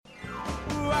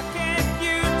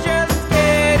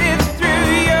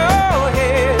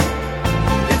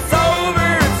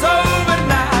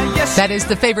That is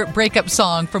the favorite breakup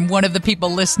song from one of the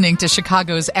people listening to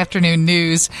Chicago's Afternoon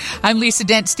News. I'm Lisa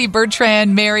Dent, Steve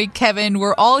Bertrand, Mary, Kevin.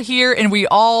 We're all here and we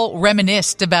all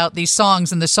reminisced about these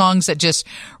songs and the songs that just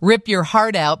rip your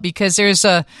heart out, because there's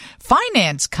a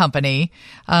finance company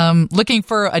looking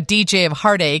for a DJ of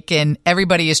heartache, and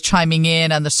everybody is chiming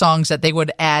in on the songs that they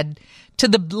would add to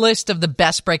the list of the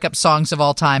best breakup songs of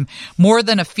all time. More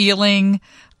Than a Feeling,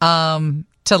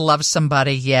 To Love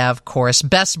Somebody, yeah, of course.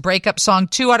 Best breakup song,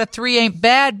 2 out of 3 Ain't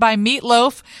Bad by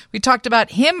Meatloaf. We talked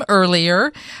about him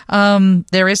earlier.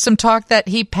 There is some talk that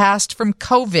he passed from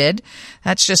COVID.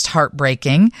 That's just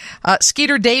heartbreaking.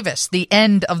 Skeeter Davis, The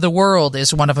End of the World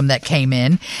is one of them that came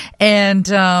in.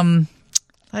 And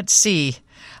let's see.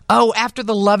 Oh, After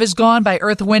the Love Is Gone by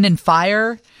Earth, Wind and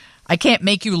Fire. I Can't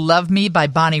Make You Love Me by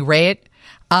Bonnie Raitt.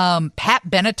 Pat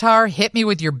Benatar, Hit Me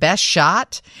With Your Best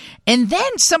Shot. And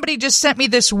then somebody just sent me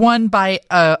this one by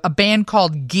a band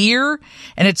called Gear,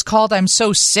 and it's called I'm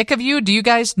So Sick of You. Do you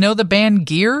guys know the band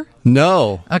Gear?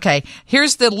 No. Okay,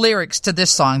 here's the lyrics to this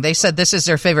song. They said this is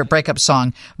their favorite breakup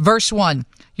song. Verse 1,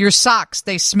 your socks,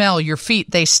 they smell, your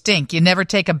feet, they stink. You never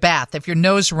take a bath. If your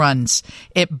nose runs,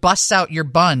 it busts out your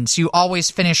buns. You always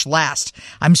finish last.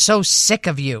 I'm so sick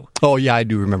of you. Oh, yeah, I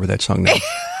do remember that song now.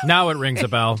 Now it rings a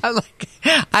bell.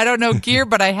 I don't know Gear,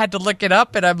 but I had to look it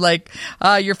up, and I'm like,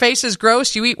 your face is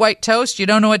gross, you eat white toast, you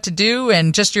don't know what to do,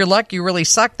 and just your luck, you really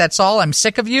suck, that's all, I'm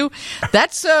sick of you.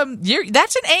 That's an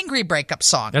angry breakup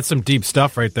song. That's some deep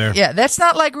stuff right there. Yeah, that's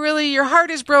not like really your heart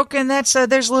is broken, that's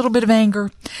there's a little bit of anger.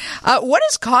 What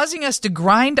is causing us to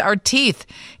grind our teeth?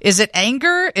 Is it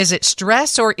anger, is it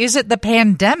stress, or is it the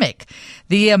pandemic?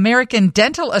 The American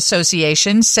Dental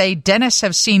Association say dentists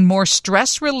have seen more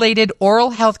stress-related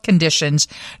oral health conditions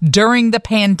during the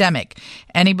pandemic.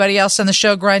 Anybody else on the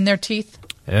show grind their teeth?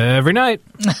 Every night.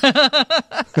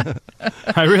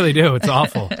 I really do. It's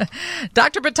awful.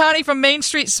 Dr. Batani from Main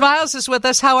Street Smiles is with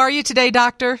us. How are you today,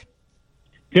 doctor?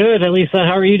 Good, Elisa.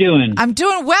 How are you doing? I'm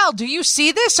doing well. Do you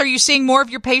see this? Are you seeing more of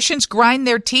your patients grind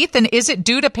their teeth, and is it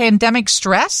due to pandemic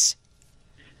stress?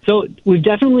 So we've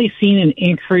definitely seen an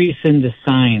increase in the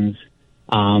signs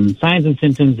and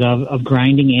symptoms of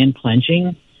grinding and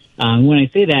clenching. When I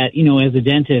say that, as a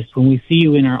dentist, when we see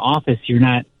you in our office,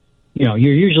 you're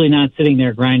usually not sitting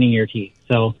there grinding your teeth.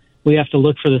 So we have to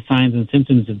look for the signs and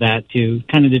symptoms of that to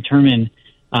kind of determine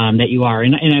that you are.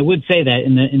 And I would say that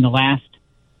in the last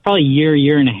probably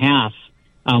year and a half,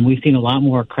 we've seen a lot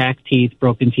more cracked teeth,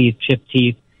 broken teeth, chipped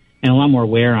teeth, and a lot more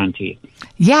wear on teeth.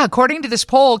 Yeah, according to this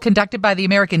poll conducted by the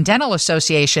American Dental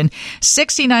Association,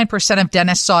 69% of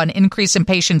dentists saw an increase in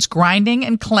patients grinding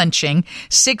and clenching.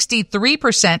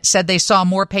 63% said they saw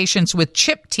more patients with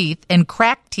chipped teeth and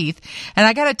cracked teeth. And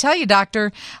I got to tell you,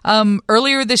 doctor,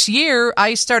 earlier this year,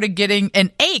 I started getting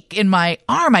an ache in my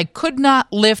arm. I could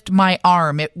not lift my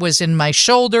arm. It was in my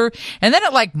shoulder, and then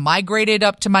it migrated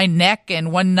up to my neck.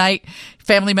 And one night,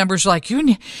 family members were like,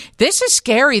 this is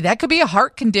scary. That could be a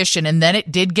heart condition. And then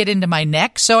it did get into my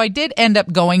neck. So I did end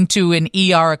up going to an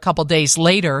ER a couple days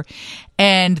later,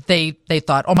 and they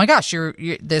thought, oh my gosh,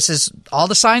 this is all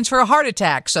the signs for a heart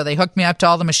attack. So they hooked me up to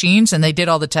all the machines and they did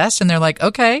all the tests, and they're like,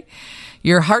 okay,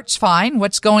 your heart's fine.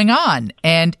 What's going on?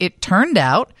 And it turned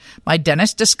out my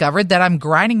dentist discovered that I'm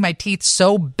grinding my teeth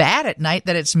so bad at night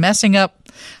that it's messing up,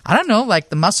 I don't know,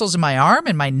 the muscles in my arm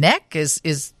and my neck.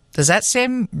 Does that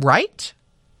seem right?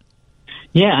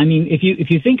 Yeah, I mean, if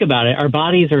you think about it, our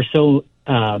bodies are so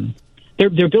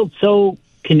they're built so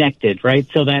connected, right?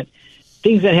 So that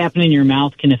things that happen in your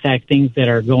mouth can affect things that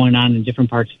are going on in different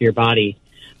parts of your body.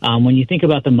 When you think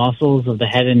about the muscles of the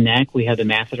head and neck, we have the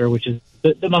masseter, which is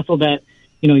the muscle that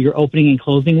you're opening and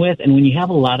closing with. And when you have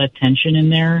a lot of tension in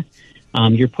there,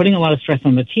 you're putting a lot of stress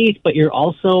on the teeth, but you're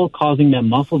also causing that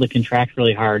muscle to contract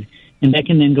really hard, and that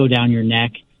can then go down your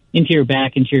neck, into your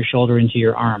back, into your shoulder, into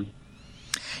your arm.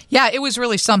 Yeah, it was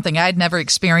really something. I had never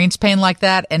experienced pain like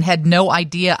that and had no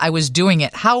idea I was doing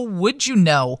it. How would you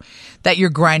know that you're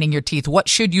grinding your teeth? What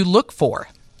should you look for?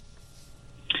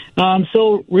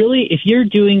 So really, if you're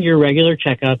doing your regular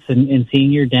checkups and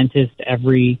seeing your dentist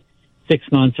every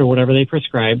 6 months or whatever they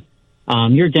prescribe,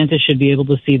 your dentist should be able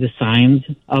to see the signs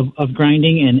of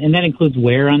grinding, and that includes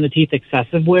wear on the teeth,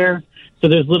 excessive wear. So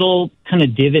there's little kind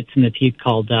of divots in the teeth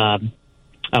called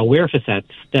wear facets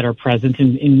that are present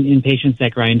in patients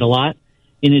that grind a lot.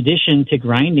 In addition to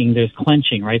grinding, there's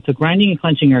clenching, right? So grinding and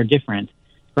clenching are different.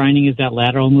 Grinding is that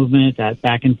lateral movement, that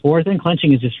back and forth, and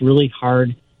clenching is just really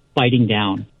hard biting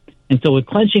down. And so with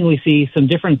clenching, we see some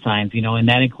different signs, and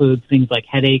that includes things like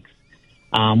headaches,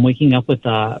 waking up with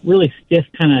a really stiff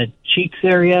kind of cheeks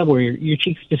area where your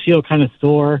cheeks just feel kind of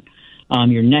sore.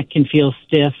 Your neck can feel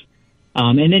stiff.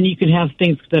 And then you can have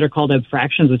things that are called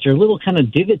abfractions, which are little kind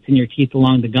of divots in your teeth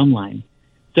along the gum line.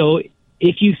 So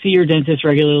if you see your dentist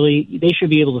regularly, they should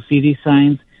be able to see these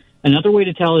signs. Another way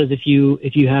to tell is if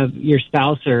you have your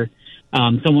spouse or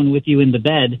someone with you in the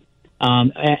bed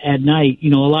at night, a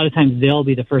lot of times they'll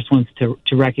be the first ones to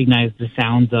recognize the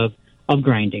sounds of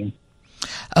grinding.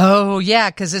 Oh, yeah,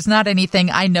 because it's not anything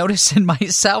I notice in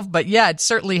myself. But yeah, it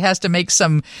certainly has to make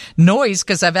some noise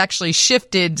because I've actually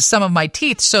shifted some of my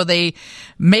teeth. So they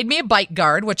made me a bite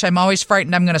guard, which I'm always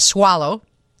frightened I'm going to swallow.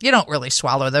 You don't really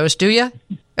swallow those, do you?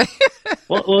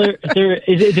 Well,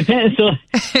 it depends. So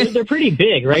they're pretty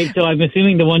big, right? So I'm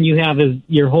assuming the one you have is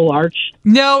your whole arch.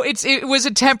 No, it was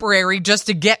a temporary just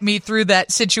to get me through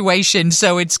that situation.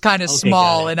 So it's kind of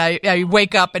small, and I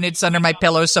wake up and it's under my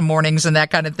pillow some mornings and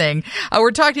that kind of thing.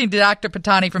 We're talking to Dr.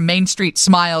 Patani from Main Street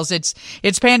Smiles. It's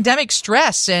pandemic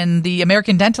stress, and the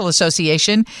American Dental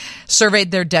Association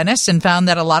surveyed their dentists and found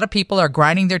that a lot of people are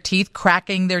grinding their teeth,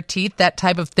 cracking their teeth, that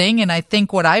type of thing. And I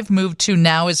think what I've moved to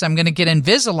now is I'm going to get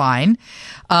Invisalign.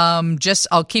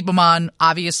 I'll keep them on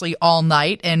obviously all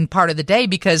night and part of the day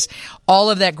because all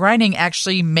of that grinding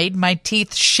actually made my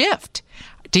teeth shift.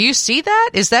 Do you see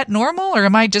that? Is that normal or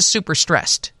am I just super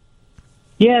stressed?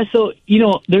 Yeah, so,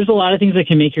 there's a lot of things that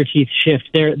can make your teeth shift.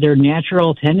 Their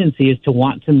natural tendency is to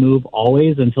want to move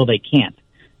always until they can't.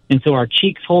 And so our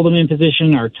cheeks hold them in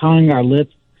position, our tongue, our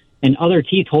lips, and other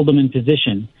teeth hold them in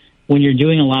position. When you're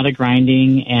doing a lot of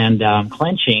grinding and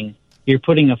clenching, you're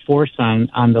putting a force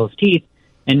on those teeth.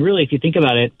 And really, if you think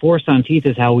about it, force on teeth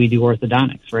is how we do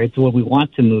orthodontics, right? So when we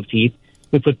want to move teeth,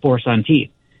 we put force on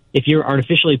teeth. If you're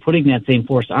artificially putting that same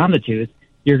force on the tooth,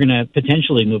 you're going to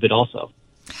potentially move it also.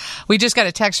 We just got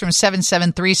a text from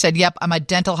 773 said, yep, I'm a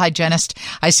dental hygienist.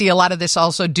 I see a lot of this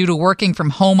also due to working from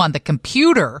home on the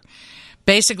computer.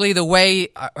 Basically the way,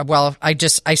 I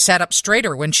sat up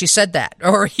straighter when she said that,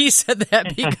 or he said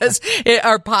that because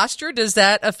our posture, does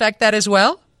that affect that as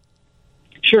well?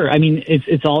 Sure. I mean,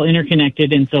 it's all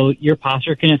interconnected, and so your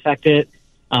posture can affect it.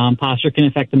 Posture can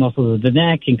affect the muscles of the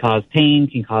neck, can cause pain,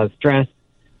 can cause stress,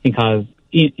 can cause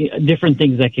different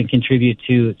things that can contribute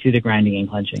to the grinding and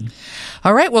clenching.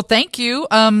 All right. Well, thank you.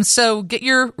 So get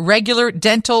your regular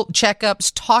dental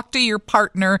checkups. Talk to your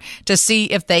partner to see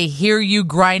if they hear you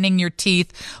grinding your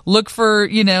teeth. Look for,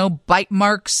 bite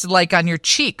marks like on your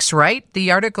cheeks, right?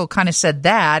 The article kind of said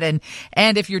that. And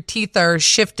if your teeth are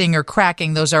shifting or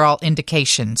cracking, those are all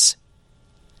indications.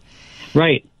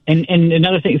 Right. And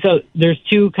another thing, so there's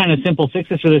two kind of simple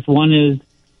fixes for this. One is,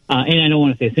 and I don't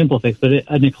want to say simple fix, but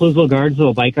an occlusal guard, so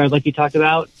a bite guard like you talked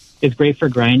about, is great for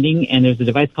grinding. And there's a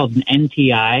device called an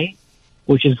NTI,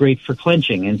 which is great for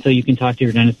clenching. And so you can talk to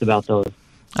your dentist about those.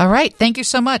 All right. Thank you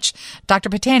so much. Dr.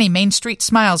 Patani, Main Street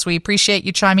Smiles. We appreciate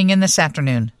you chiming in this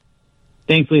afternoon.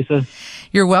 Thanks, Lisa.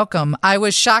 You're welcome. I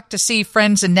was shocked to see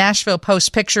friends in Nashville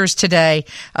post pictures today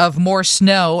of more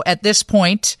snow. At this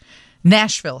point,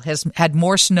 Nashville has had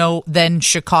more snow than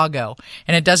Chicago,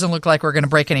 and it doesn't look like we're going to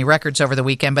break any records over the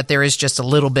weekend, but there is just a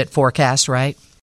little bit forecast, right?